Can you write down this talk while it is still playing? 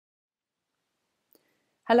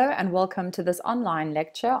Hello and welcome to this online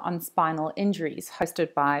lecture on spinal injuries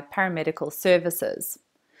hosted by Paramedical Services.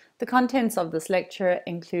 The contents of this lecture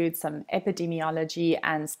include some epidemiology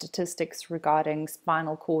and statistics regarding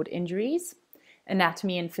spinal cord injuries,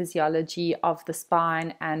 anatomy and physiology of the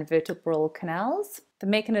spine and vertebral canals, the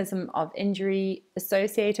mechanism of injury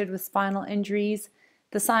associated with spinal injuries,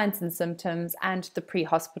 the signs and symptoms, and the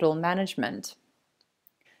pre-hospital management.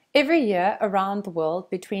 Every year around the world,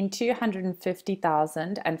 between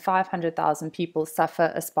 250,000 and 500,000 people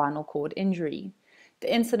suffer a spinal cord injury.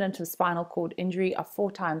 The incidence of spinal cord injury are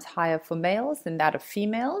 4 times higher for males than that of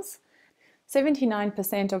females.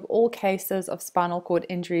 79% of all cases of spinal cord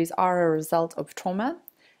injuries are a result of trauma,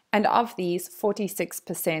 and of these,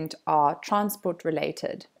 46% are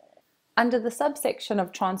transport-related. Under the subsection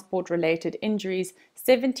of transport-related injuries,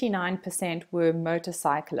 79% were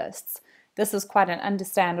motorcyclists. This is quite an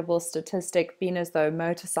understandable statistic, being as though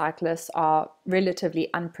motorcyclists are relatively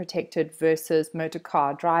unprotected versus motor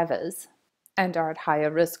car drivers and are at higher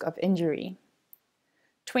risk of injury.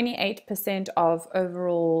 28% of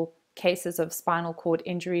overall cases of spinal cord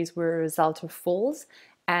injuries were a result of falls,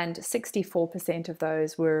 and 64% of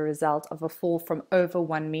those were a result of a fall from over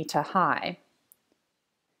 1 meter high.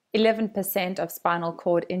 11% of spinal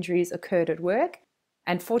cord injuries occurred at work,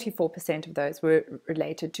 and 44% of those were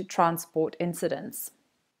related to transport incidents.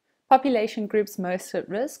 Population groups most at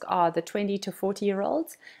risk are the 20 to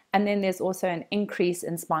 40-year-olds, and then there's also an increase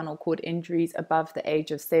in spinal cord injuries above the age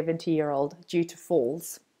of 70-year-old due to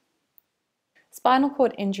falls. Spinal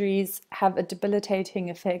cord injuries have a debilitating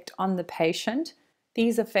effect on the patient.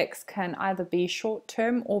 These effects can either be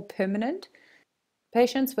short-term or permanent.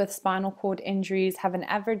 Patients with spinal cord injuries have an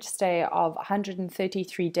average stay of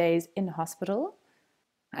 133 days in hospital,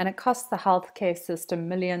 and it costs the healthcare system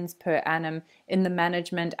millions per annum in the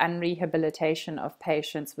management and rehabilitation of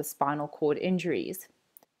patients with spinal cord injuries.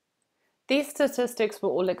 These statistics were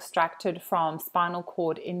all extracted from Spinal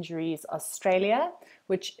Cord Injuries Australia,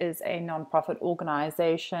 which is a non-profit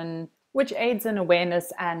organisation which aids in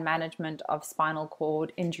awareness and management of spinal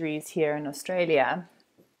cord injuries here in Australia.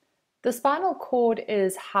 The spinal cord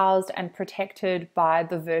is housed and protected by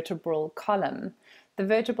the vertebral column. The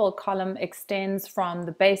vertebral column extends from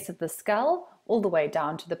the base of the skull all the way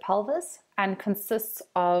down to the pelvis and consists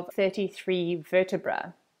of 33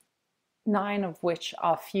 vertebrae, 9 of which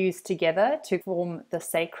are fused together to form the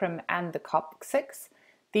sacrum and the coccyx.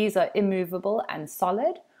 These are immovable and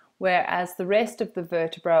solid, whereas the rest of the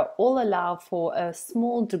vertebrae all allow for a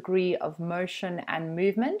small degree of motion and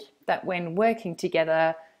movement that, when working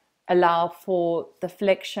together, allow for the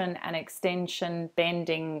flexion and extension,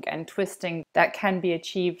 bending and twisting that can be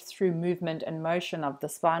achieved through movement and motion of the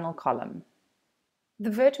spinal column.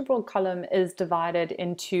 The vertebral column is divided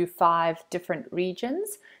into 5 different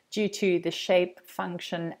regions due to the shape,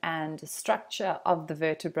 function and structure of the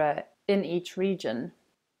vertebra in each region.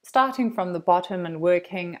 Starting from the bottom and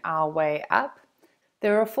working our way up,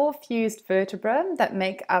 there are 4 fused vertebrae that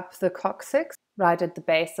make up the coccyx right at the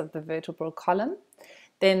base of the vertebral column.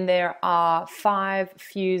 Then there are 5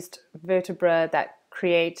 fused vertebrae that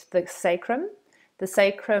create the sacrum. The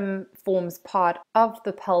sacrum forms part of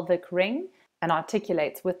the pelvic ring and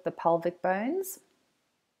articulates with the pelvic bones.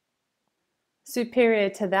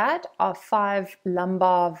 Superior to that are 5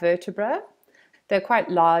 lumbar vertebrae. They're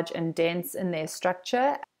quite large and dense in their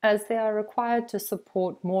structure, as they are required to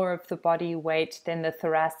support more of the body weight than the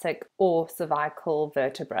thoracic or cervical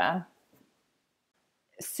vertebra.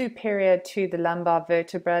 Superior to the lumbar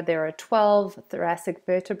vertebra, there are 12 thoracic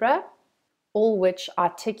vertebrae, all which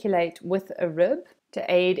articulate with a rib to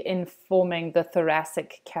aid in forming the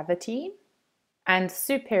thoracic cavity. And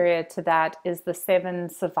superior to that is the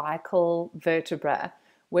 7 cervical vertebrae,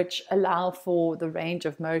 which allow for the range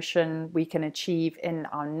of motion we can achieve in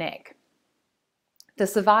our neck. The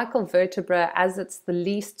cervical vertebra, as it's the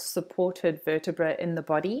least supported vertebra in the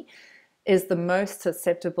body, is the most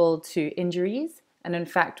susceptible to injuries. And in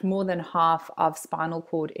fact, more than half of spinal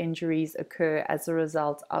cord injuries occur as a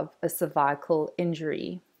result of a cervical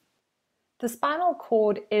injury. The spinal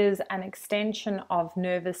cord is an extension of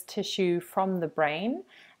nervous tissue from the brain,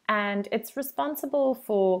 and it's responsible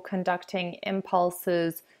for conducting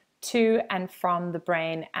impulses to and from the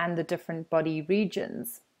brain and the different body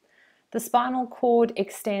regions. The spinal cord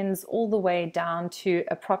extends all the way down to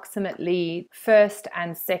approximately 1st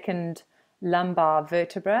and 2nd lumbar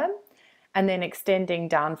vertebra. And then extending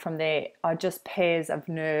down from there are just pairs of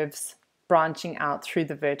nerves branching out through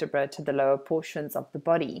the vertebra to the lower portions of the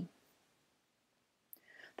body.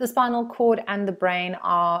 The spinal cord and the brain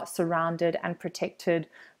are surrounded and protected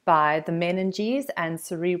by the meninges and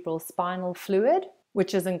cerebral spinal fluid,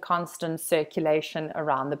 which is in constant circulation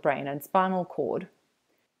around the brain and spinal cord.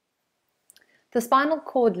 The spinal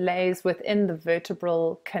cord lays within the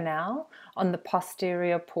vertebral canal on the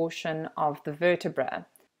posterior portion of the vertebra.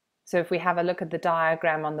 So if we have a look at the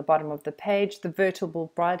diagram on the bottom of the page, the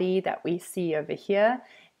vertebral body that we see over here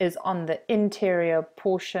is on the interior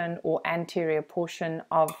portion or anterior portion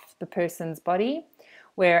of the person's body,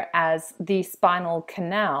 whereas the spinal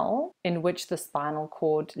canal in which the spinal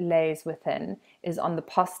cord lays within is on the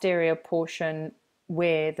posterior portion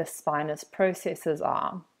where the spinous processes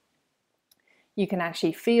are. You can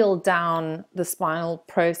actually feel down the spinal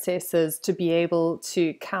processes to be able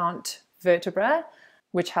to count vertebra,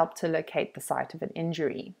 which help to locate the site of an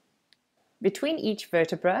injury. Between each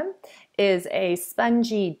vertebra is a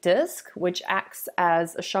spongy disc which acts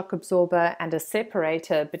as a shock absorber and a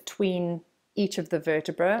separator between each of the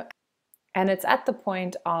vertebrae, and it's at the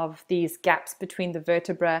point of these gaps between the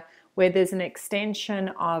vertebra where there's an extension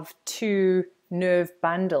of two nerve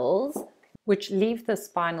bundles which leave the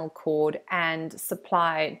spinal cord and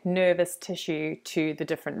supply nervous tissue to the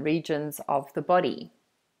different regions of the body.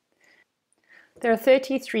 There are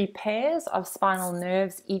 33 pairs of spinal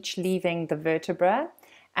nerves, each leaving the vertebra,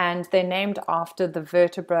 and they're named after the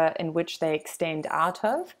vertebra in which they extend out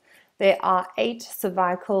of. There are 8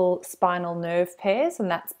 cervical spinal nerve pairs, and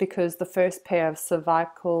that's because the first pair of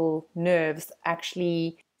cervical nerves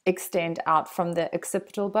actually extend out from the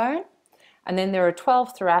occipital bone. And then there are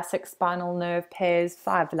 12 thoracic spinal nerve pairs,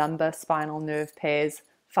 5 lumbar spinal nerve pairs,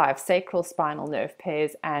 5 sacral spinal nerve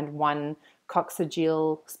pairs, and 1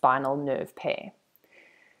 coccygeal spinal nerve pair.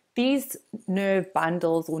 These nerve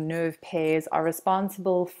bundles or nerve pairs are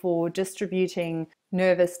responsible for distributing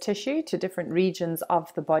nervous tissue to different regions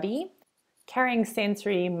of the body, carrying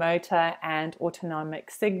sensory, motor, and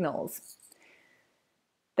autonomic signals.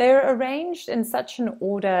 They're arranged in such an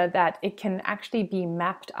order that it can actually be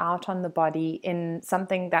mapped out on the body in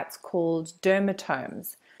something that's called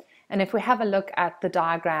dermatomes. And if we have a look at the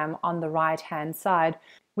diagram on the right-hand side,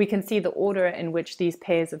 we can see the order in which these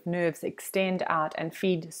pairs of nerves extend out and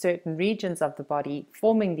feed certain regions of the body,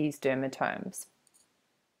 forming these dermatomes.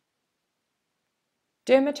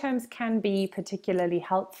 Dermatomes can be particularly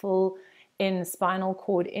helpful in spinal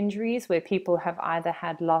cord injuries where people have either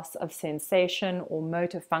had loss of sensation or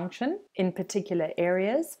motor function in particular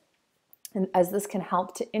areas, and as this can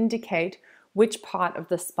help to indicate which part of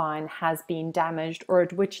the spine has been damaged or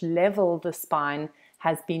at which level the spine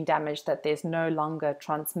has been damaged, that there's no longer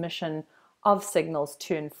transmission of signals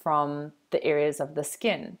to and from the areas of the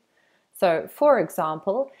skin. So, for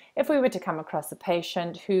example, if we were to come across a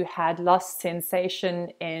patient who had lost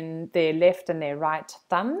sensation in their left and their right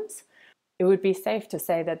thumbs, it would be safe to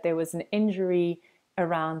say that there was an injury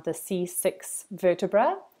around the C6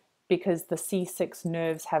 vertebra because the C6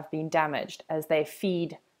 nerves have been damaged as they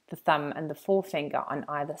feed the thumb and the forefinger on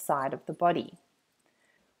either side of the body.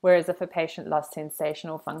 Whereas if a patient lost sensation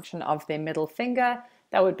or function of their middle finger,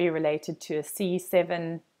 that would be related to a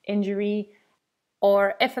C7 injury.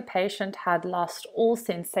 Or if a patient had lost all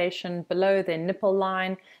sensation below their nipple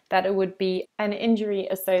line, that it would be an injury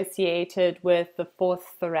associated with the 4th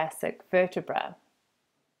thoracic vertebra.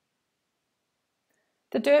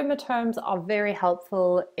 The dermatomes are very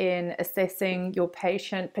helpful in assessing your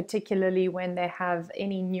patient, particularly when they have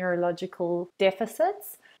any neurological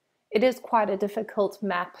deficits. It is quite a difficult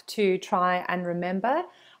map to try and remember.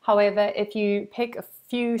 However, if you pick a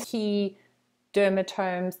few key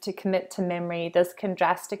dermatomes to commit to memory, this can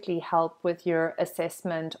drastically help with your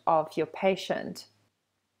assessment of your patient.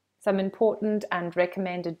 Some important and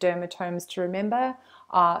recommended dermatomes to remember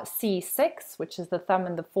are C6, which is the thumb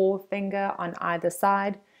and the forefinger on either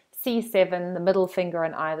side, C7, the middle finger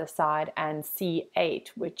on either side, and C8,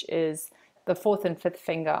 which is the 4th and 5th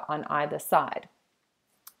finger on either side.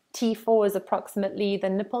 T4 is approximately the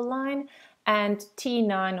nipple line, and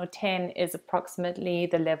T9 or 10 is approximately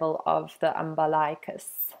the level of the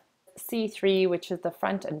umbilicus. C3, which is the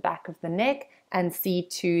front and back of the neck, and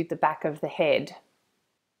C2, the back of the head.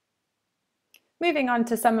 Moving on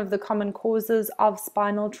to some of the common causes of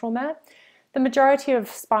spinal trauma. The majority of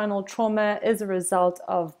spinal trauma is a result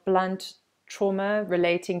of blunt trauma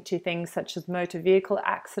relating to things such as motor vehicle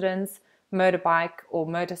accidents, motorbike or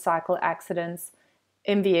motorcycle accidents,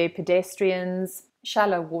 MVA pedestrians,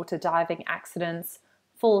 shallow water diving accidents,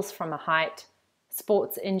 falls from a height,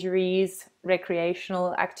 sports injuries,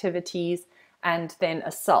 recreational activities, and then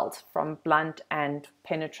assault from blunt and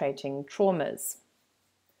penetrating traumas.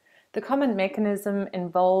 The common mechanism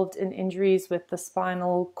involved in injuries with the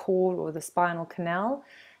spinal cord or the spinal canal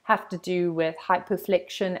have to do with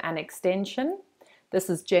hypoflexion and extension. This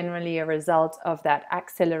is generally a result of that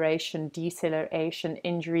acceleration, deceleration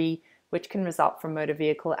injury, which can result from motor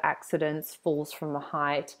vehicle accidents, falls from a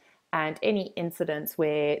height, and any incidents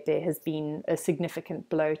where there has been a significant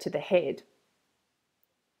blow to the head.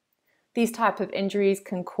 These type of injuries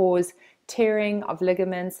can cause tearing of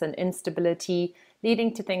ligaments and instability,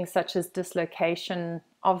 leading to things such as dislocation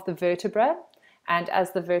of the vertebra. And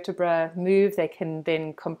as the vertebra move, they can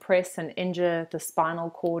then compress and injure the spinal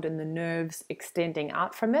cord and the nerves extending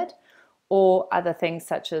out from it, or other things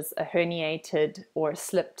such as a herniated or a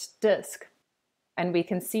slipped disc. And we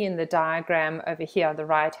can see in the diagram over here on the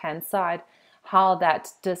right hand side how that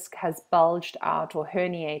disc has bulged out or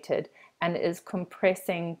herniated and is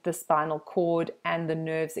compressing the spinal cord and the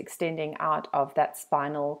nerves extending out of that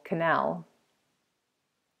spinal canal.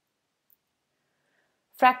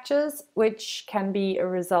 Fractures, which can be a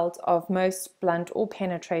result of most blunt or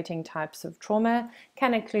penetrating types of trauma,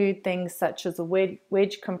 can include things such as a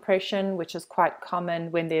wedge compression, which is quite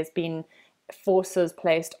common when there's been forces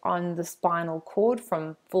placed on the spinal cord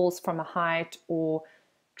from falls from a height or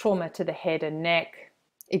trauma to the head and neck,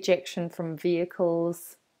 ejection from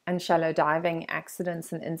vehicles, and shallow diving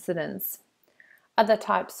accidents and incidents. Other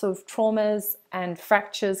types of traumas and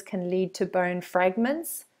fractures can lead to bone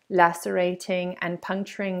fragments, lacerating and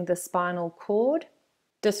puncturing the spinal cord,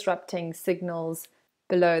 disrupting signals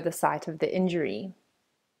below the site of the injury.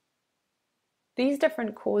 These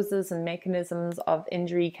different causes and mechanisms of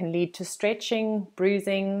injury can lead to stretching,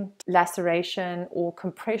 bruising, laceration, or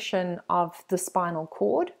compression of the spinal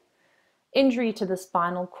cord. Injury to the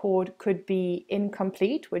spinal cord could be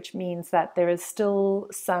incomplete, which means that there is still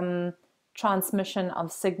some transmission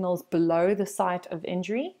of signals below the site of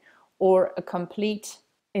injury, or a complete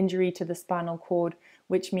injury to the spinal cord,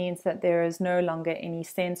 which means that there is no longer any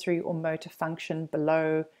sensory or motor function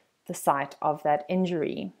below the site of that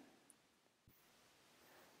injury.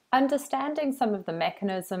 Understanding some of the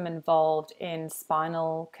mechanism involved in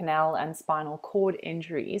spinal canal and spinal cord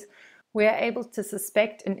injuries, we are able to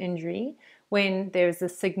suspect an injury when there's a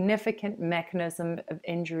significant mechanism of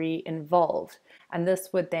injury involved. And this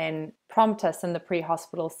would then prompt us in the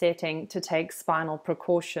pre-hospital setting to take spinal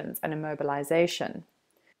precautions and immobilization.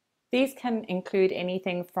 These can include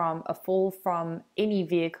anything from a fall from any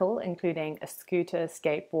vehicle, including a scooter,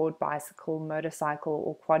 skateboard, bicycle, motorcycle,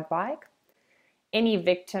 or quad bike, any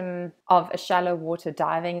victim of a shallow water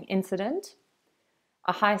diving incident,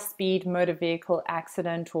 a high-speed motor vehicle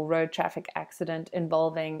accident or road traffic accident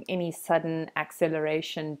involving any sudden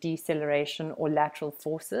acceleration, deceleration, or lateral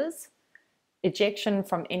forces, ejection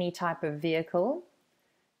from any type of vehicle,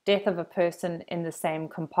 death of a person in the same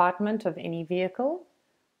compartment of any vehicle,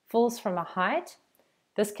 falls from a height.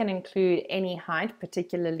 This can include any height,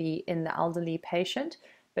 particularly in the elderly patient,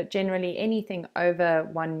 but generally anything over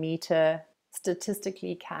 1 meter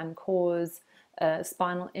statistically can cause a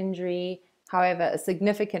spinal injury. However, a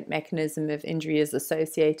significant mechanism of injury is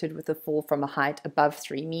associated with a fall from a height above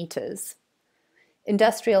 3 meters.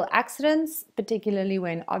 Industrial accidents, particularly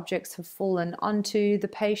when objects have fallen onto the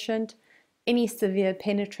patient, any severe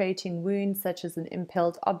penetrating wound such as an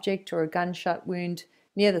impaled object or a gunshot wound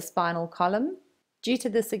near the spinal column. Due to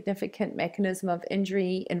the significant mechanism of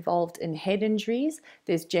injury involved in head injuries,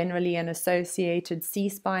 there's generally an associated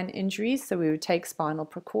C-spine injuries, so we would take spinal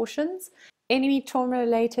precautions. Any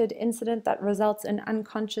trauma-related incident that results in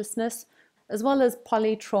unconsciousness, as well as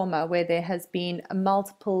polytrauma, where there has been a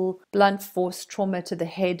multiple blunt force trauma to the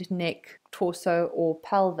head, neck, torso, or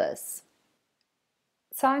pelvis.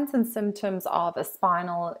 Signs and symptoms of a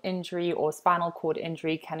spinal injury or spinal cord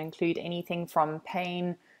injury can include anything from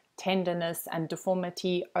pain, tenderness, and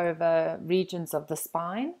deformity over regions of the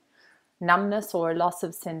spine, numbness or a loss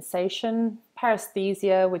of sensation,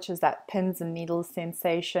 paresthesia, which is that pins and needles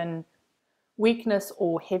sensation, weakness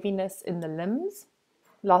or heaviness in the limbs,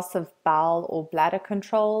 loss of bowel or bladder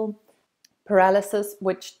control, paralysis,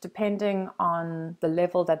 which depending on the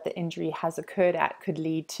level that the injury has occurred at could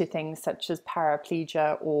lead to things such as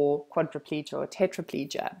paraplegia or quadriplegia or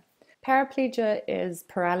tetraplegia. Paraplegia is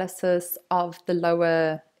paralysis of the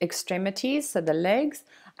lower extremities, so the legs,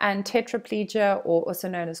 and tetraplegia, or also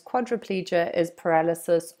known as quadriplegia, is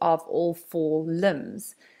paralysis of all 4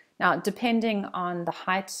 limbs. Now, depending on the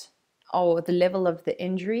height or the level of the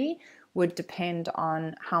injury would depend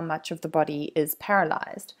on how much of the body is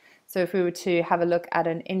paralyzed. So if we were to have a look at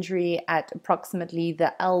an injury at approximately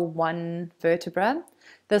the L1 vertebra,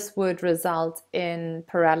 this would result in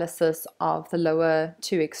paralysis of the lower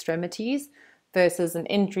 2 extremities versus an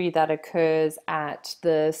injury that occurs at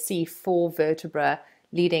the C4 vertebra,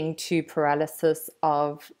 leading to paralysis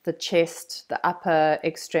of the chest, the upper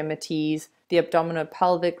extremities, the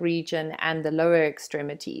abdominopelvic region, and the lower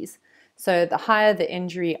extremities. So the higher the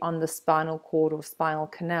injury on the spinal cord or spinal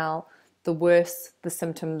canal, the worse the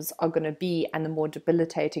symptoms are going to be and the more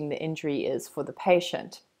debilitating the injury is for the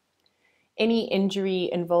patient. Any injury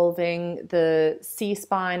involving the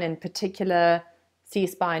C-spine, in particular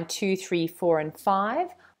C-spine 2, 3, 4, and 5,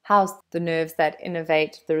 house the nerves that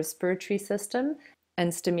innervate the respiratory system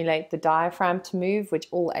and stimulate the diaphragm to move, which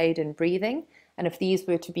all aid in breathing. And if these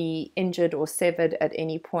were to be injured or severed at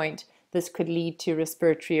any point, this could lead to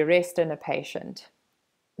respiratory arrest in a patient.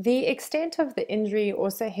 The extent of the injury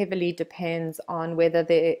also heavily depends on whether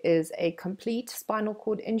there is a complete spinal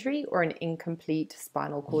cord injury or an incomplete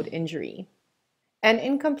spinal cord injury. An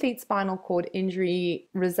incomplete spinal cord injury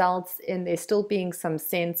results in there still being some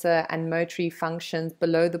sensor and motory functions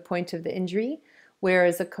below the point of the injury,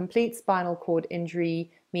 whereas a complete spinal cord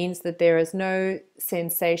injury means that there is no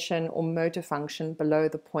sensation or motor function below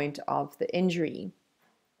the point of the injury.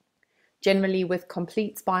 Generally, with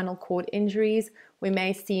complete spinal cord injuries, we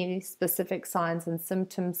may see specific signs and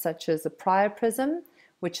symptoms such as a priapism,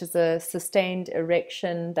 which is a sustained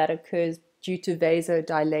erection that occurs due to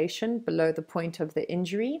vasodilation below the point of the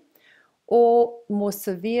injury, or more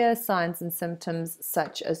severe signs and symptoms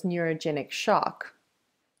such as neurogenic shock.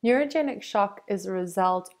 Neurogenic shock is a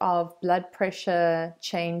result of blood pressure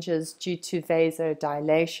changes due to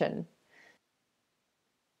vasodilation.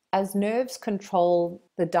 As nerves control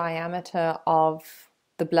the diameter of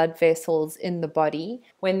the blood vessels in the body,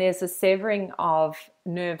 when there's a severing of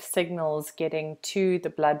nerve signals getting to the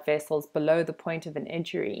blood vessels below the point of an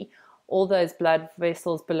injury, all those blood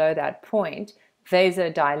vessels below that point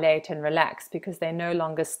vasodilate and relax because they're no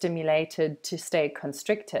longer stimulated to stay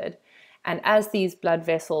constricted. And as these blood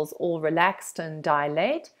vessels all relaxed and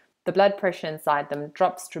dilate, the blood pressure inside them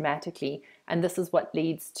drops dramatically, and this is what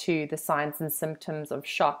leads to the signs and symptoms of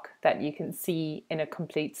shock that you can see in a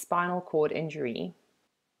complete spinal cord injury.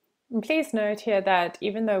 And please note here that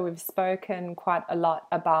even though we've spoken quite a lot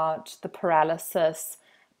about the paralysis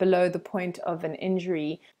below the point of an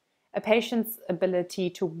injury, a patient's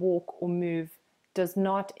ability to walk or move does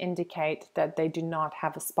not indicate that they do not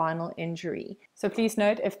have a spinal injury. So please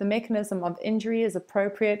note, if the mechanism of injury is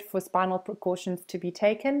appropriate for spinal precautions to be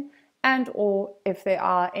taken, and or if there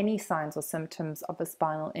are any signs or symptoms of a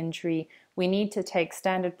spinal injury, we need to take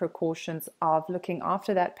standard precautions of looking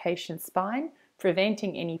after that patient's spine,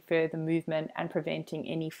 preventing any further movement and preventing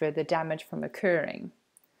any further damage from occurring.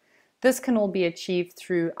 This can all be achieved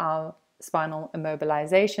through our spinal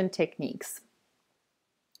immobilization techniques.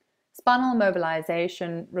 Spinal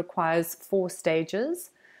immobilization requires 4 stages,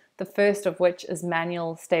 the first of which is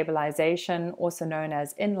manual stabilization, also known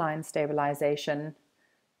as inline stabilization.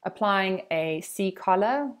 Applying a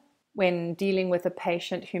C-collar when dealing with a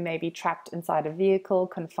patient who may be trapped inside a vehicle,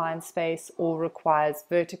 confined space, or requires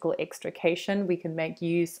vertical extrication, we can make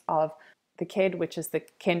use of the KED, which is the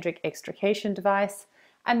Kendrick extrication device,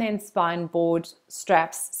 and then spine board,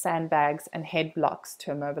 straps, sandbags, and head blocks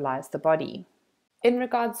to immobilize the body. In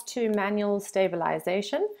regards to manual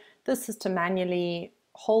stabilization, this is to manually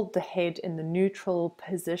hold the head in the neutral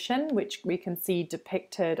position, which we can see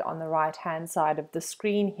depicted on the right-hand side of the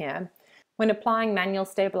screen here. When applying manual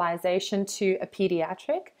stabilization to a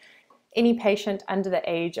pediatric, any patient under the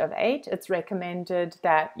age of 8, it's recommended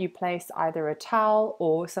that you place either a towel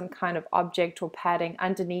or some kind of object or padding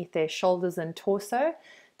underneath their shoulders and torso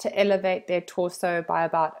to elevate their torso by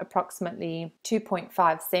about approximately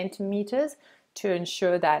 2.5 centimeters to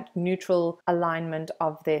ensure that neutral alignment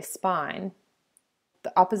of their spine.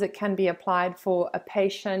 The opposite can be applied for a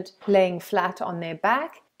patient laying flat on their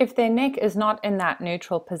back. If their neck is not in that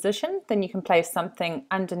neutral position, then you can place something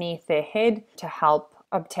underneath their head to help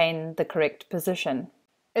obtain the correct position.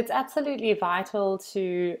 It's absolutely vital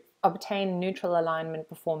to obtain neutral alignment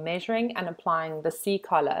before measuring and applying the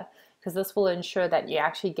C-collar, because this will ensure that you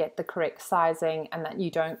actually get the correct sizing and that you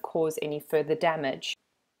don't cause any further damage.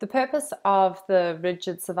 The purpose of the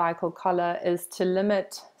rigid cervical collar is to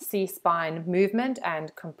limit C-spine movement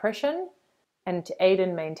and compression and to aid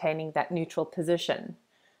in maintaining that neutral position.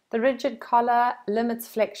 The rigid collar limits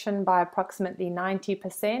flexion by approximately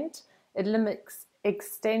 90%. It limits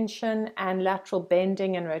extension and lateral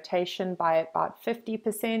bending and rotation by about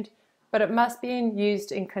 50%, but it must be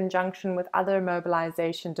used in conjunction with other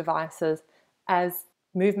mobilization devices as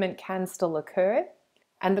movement can still occur,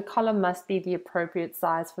 and the collar must be the appropriate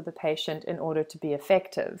size for the patient in order to be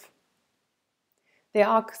effective. There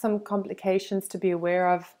are some complications to be aware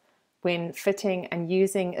of when fitting and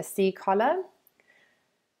using a C-collar.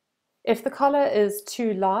 If the collar is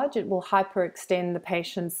too large, it will hyperextend the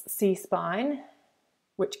patient's C-spine,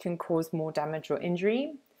 which can cause more damage or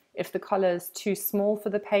injury. If the collar is too small for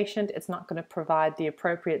the patient, it's not going to provide the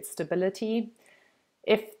appropriate stability.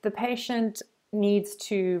 If the patient needs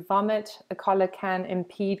to vomit, a collar can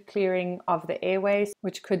impede clearing of the airways,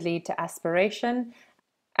 which could lead to aspiration.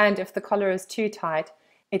 And if the collar is too tight,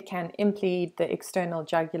 it can impede the external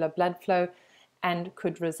jugular blood flow and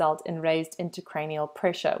could result in raised intracranial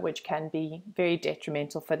pressure, which can be very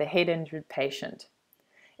detrimental for the head injured patient.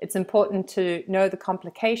 It's important to know the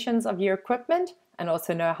complications of your equipment and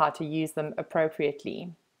also know how to use them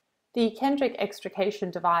appropriately. The Kendrick extrication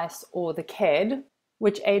device, or the KED,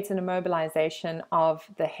 which aids in immobilization of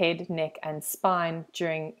the head, neck, and spine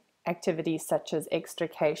during activities such as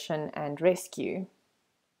extrication and rescue.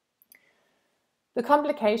 The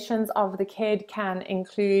complications of the KED can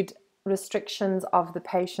include restrictions of the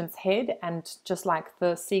patient's head, and just like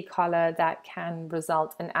the C-collar, that can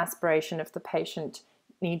result in aspiration if the patient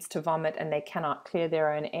needs to vomit and they cannot clear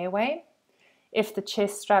their own airway. If the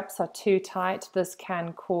chest straps are too tight, this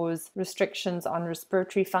can cause restrictions on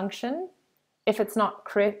respiratory function. If it's not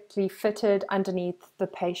correctly fitted underneath the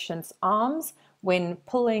patient's arms, when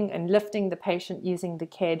pulling and lifting the patient using the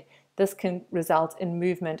KED, this can result in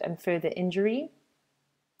movement and further injury.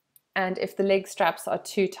 And if the leg straps are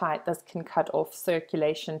too tight, this can cut off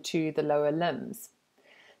circulation to the lower limbs.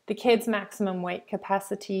 The KED's maximum weight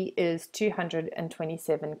capacity is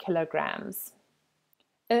 227 kilograms.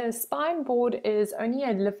 A spine board is only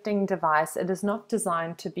a lifting device. It is not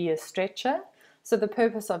designed to be a stretcher. So the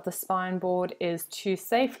purpose of the spine board is to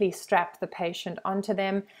safely strap the patient onto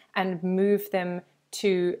them and move them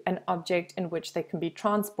to an object in which they can be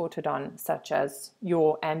transported on, such as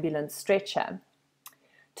your ambulance stretcher.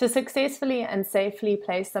 To successfully and safely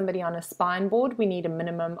place somebody on a spine board, we need a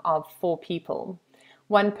minimum of 4 people.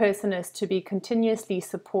 One person is to be continuously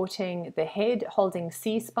supporting the head, holding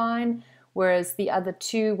C-spine, whereas the other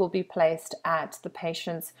 2 will be placed at the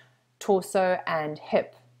patient's torso and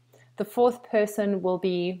hip. The 4th person will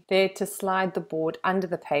be there to slide the board under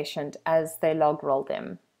the patient as they log roll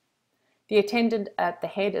them. The attendant at the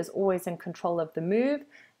head is always in control of the move,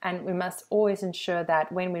 and we must always ensure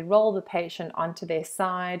that when we roll the patient onto their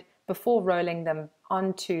side, before rolling them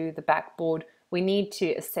onto the backboard, we need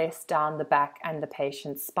to assess down the back and the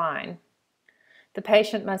patient's spine. The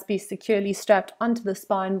patient must be securely strapped onto the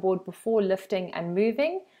spine board before lifting and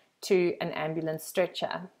moving to an ambulance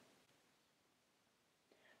stretcher.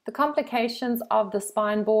 The complications of the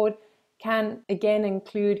spine board can again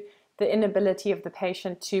include the inability of the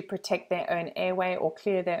patient to protect their own airway or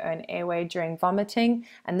clear their own airway during vomiting,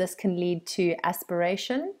 and this can lead to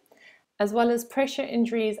aspiration, as well as pressure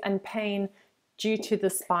injuries and pain due to the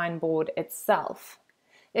spine board itself.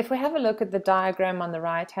 If we have a look at the diagram on the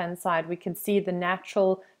right hand side, we can see the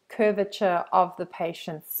natural curvature of the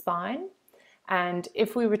patient's spine. And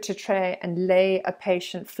if we were to try and lay a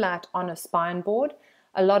patient flat on a spine board,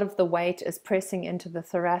 a lot of the weight is pressing into the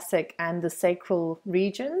thoracic and the sacral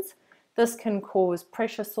regions. This can cause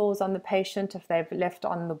pressure sores on the patient if they've left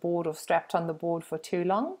on the board or strapped on the board for too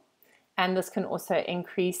long. And this can also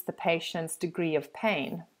increase the patient's degree of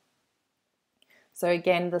pain. So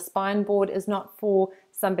again, the spine board is not for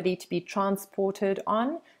somebody to be transported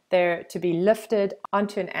on. They're to be lifted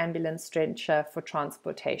onto an ambulance stretcher for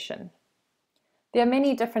transportation. There are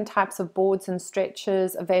many different types of boards and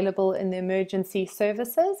stretchers available in the emergency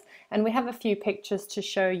services, and we have a few pictures to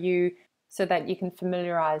show you so that you can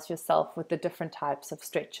familiarize yourself with the different types of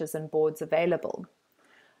stretchers and boards available.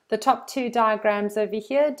 The top 2 diagrams over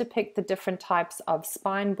here depict the different types of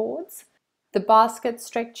spine boards. The basket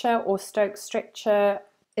stretcher or Stokes stretcher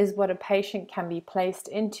is what a patient can be placed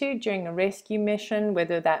into during a rescue mission,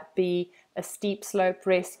 whether that be a steep slope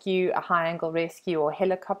rescue, a high angle rescue, or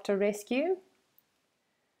helicopter rescue.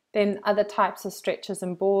 Then other types of stretchers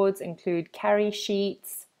and boards include carry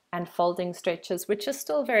sheets and folding stretchers, which are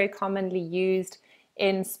still very commonly used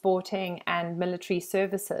in sporting and military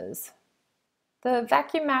services. The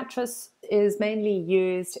vacuum mattress is mainly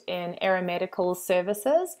used in aeromedical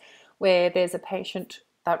services where there's a patient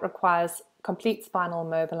that requires complete spinal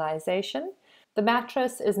mobilization. The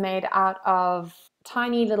mattress is made out of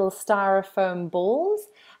tiny little styrofoam balls,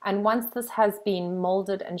 and once this has been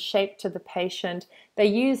molded and shaped to the patient, they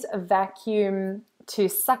use a vacuum to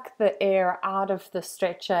suck the air out of the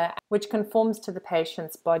stretcher, which conforms to the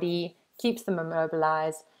patient's body, keeps them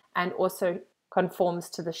immobilized, and also conforms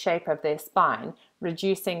to the shape of their spine,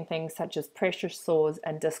 reducing things such as pressure sores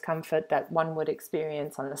and discomfort that one would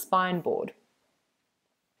experience on the spine board.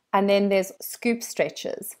 And then there's scoop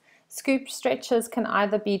stretchers. Scoop stretchers can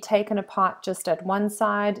either be taken apart just at one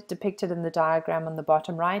side, depicted in the diagram on the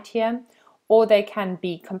bottom right here, or they can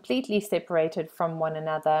be completely separated from one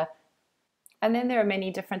another And then there are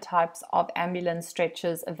many different types of ambulance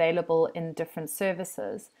stretchers available in different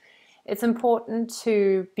services. It's important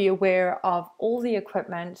to be aware of all the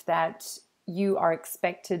equipment that you are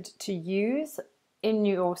expected to use in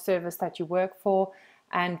your service that you work for,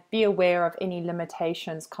 and be aware of any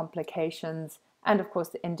limitations, complications, and of course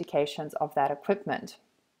the indications of that equipment.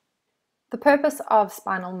 The purpose of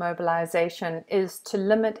spinal mobilization is to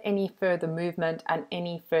limit any further movement and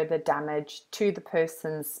any further damage to the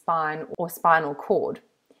person's spine or spinal cord.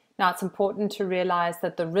 Now, it's important to realize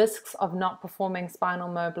that the risks of not performing spinal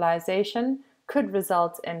mobilization could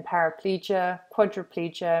result in paraplegia,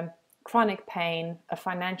 quadriplegia, chronic pain, a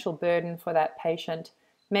financial burden for that patient,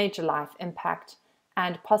 major life impact,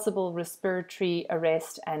 and possible respiratory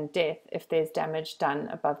arrest and death if there's damage done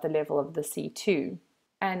above the level of the C2.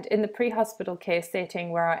 And in the pre-hospital care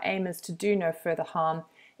setting, where our aim is to do no further harm,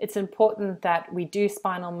 it's important that we do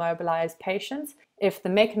spinal mobilize patients if the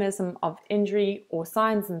mechanism of injury or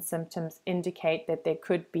signs and symptoms indicate that there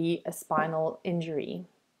could be a spinal injury.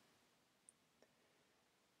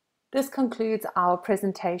 This concludes our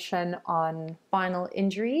presentation on spinal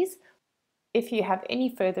injuries. If you have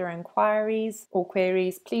any further inquiries or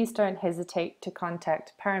queries, please don't hesitate to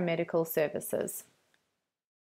contact paramedical services.